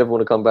 man, if you ever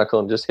want to come back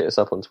on, just hit us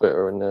up on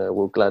Twitter, and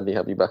we'll gladly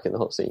have you back in the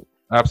hot seat.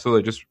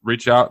 Absolutely, just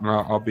reach out and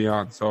I'll be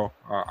on. So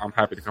I'm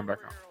happy to come back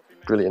on.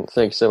 Brilliant.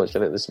 Thank you so much,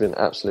 Elliot. This has been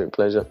an absolute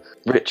pleasure.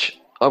 Rich,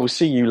 I will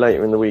see you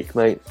later in the week,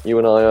 mate. You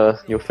and I,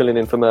 you're filling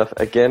in for Murph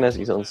again as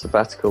he's on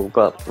sabbatical.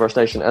 But Rush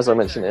Nation, as I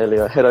mentioned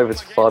earlier, head over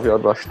to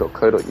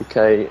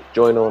 5yardrush.co.uk,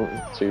 join on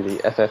to the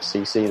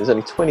FFCC. There's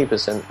only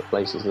 20% of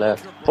places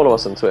left. Follow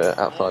us on Twitter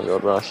at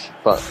 5yardrush.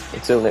 But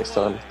until next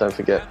time, don't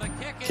forget,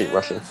 keep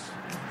rushing.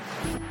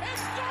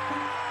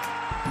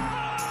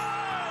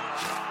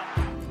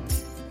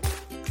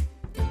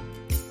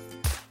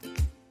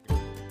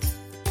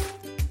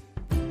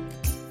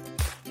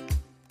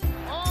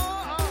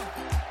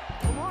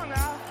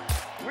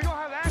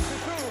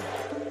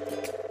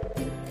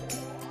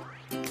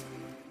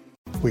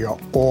 We are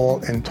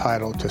all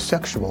entitled to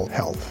sexual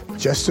health,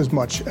 just as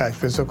much as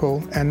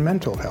physical and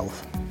mental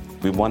health.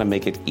 We want to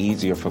make it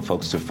easier for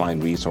folks to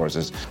find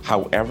resources.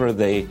 However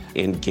they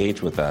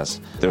engage with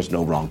us, there's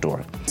no wrong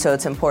door. So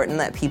it's important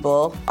that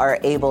people are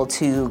able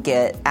to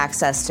get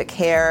access to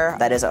care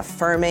that is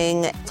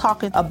affirming.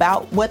 Talking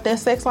about what their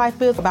sex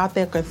life is, about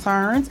their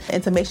concerns,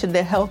 and to make sure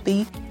they're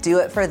healthy. Do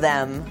it for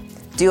them.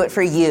 Do it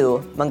for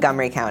you,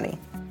 Montgomery County.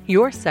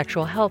 Your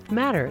sexual health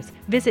matters.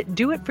 Visit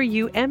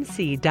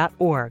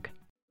doitforyoumc.org.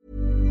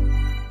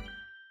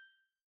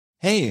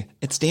 Hey,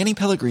 it's Danny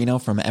Pellegrino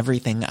from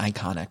Everything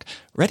Iconic.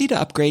 Ready to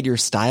upgrade your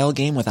style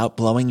game without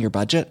blowing your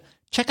budget?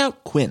 Check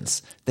out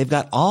Quince. They've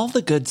got all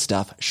the good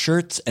stuff,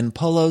 shirts and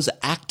polos,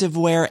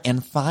 activewear,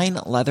 and fine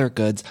leather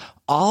goods,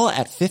 all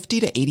at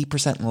 50 to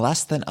 80%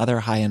 less than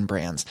other high-end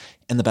brands.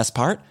 And the best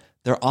part?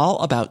 They're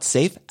all about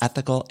safe,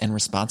 ethical, and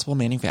responsible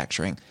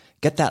manufacturing.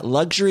 Get that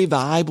luxury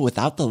vibe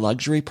without the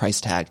luxury price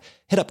tag.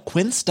 Hit up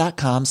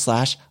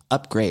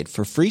quince.com/upgrade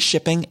for free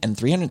shipping and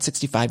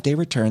 365-day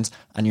returns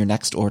on your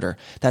next order.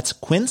 That's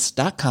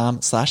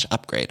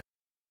quince.com/upgrade.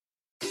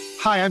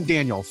 Hi, I'm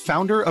Daniel,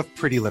 founder of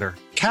Pretty Litter.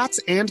 Cats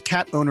and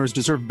cat owners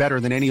deserve better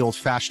than any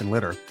old-fashioned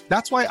litter.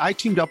 That's why I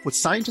teamed up with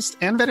scientists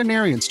and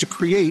veterinarians to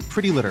create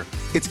Pretty Litter.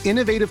 Its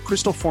innovative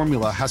crystal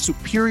formula has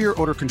superior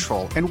odor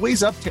control and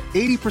weighs up to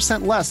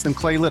 80% less than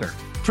clay litter.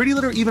 Pretty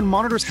Litter even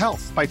monitors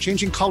health by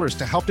changing colors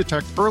to help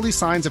detect early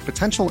signs of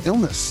potential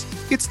illness.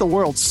 It's the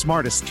world's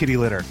smartest kitty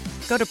litter.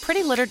 Go to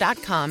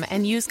prettylitter.com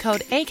and use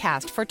code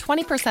ACAST for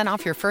 20%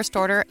 off your first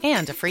order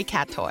and a free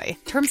cat toy.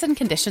 Terms and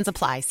conditions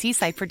apply. See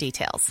site for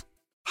details.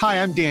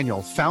 Hi, I'm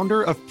Daniel,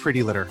 founder of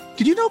Pretty Litter.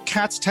 Did you know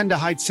cats tend to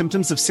hide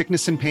symptoms of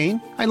sickness and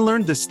pain? I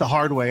learned this the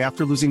hard way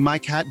after losing my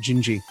cat,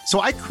 Gingy.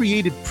 So I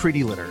created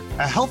Pretty Litter,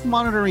 a health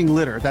monitoring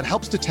litter that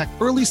helps detect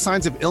early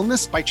signs of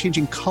illness by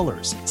changing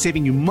colors,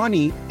 saving you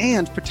money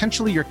and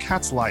potentially your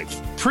cat's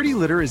life. Pretty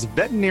Litter is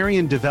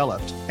veterinarian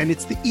developed, and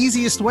it's the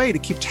easiest way to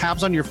keep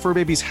tabs on your fur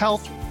baby's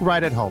health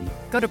right at home.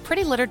 Go to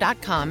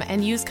prettylitter.com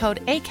and use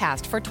code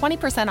ACAST for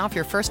 20% off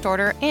your first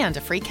order and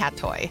a free cat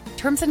toy.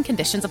 Terms and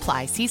conditions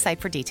apply. See site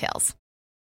for details.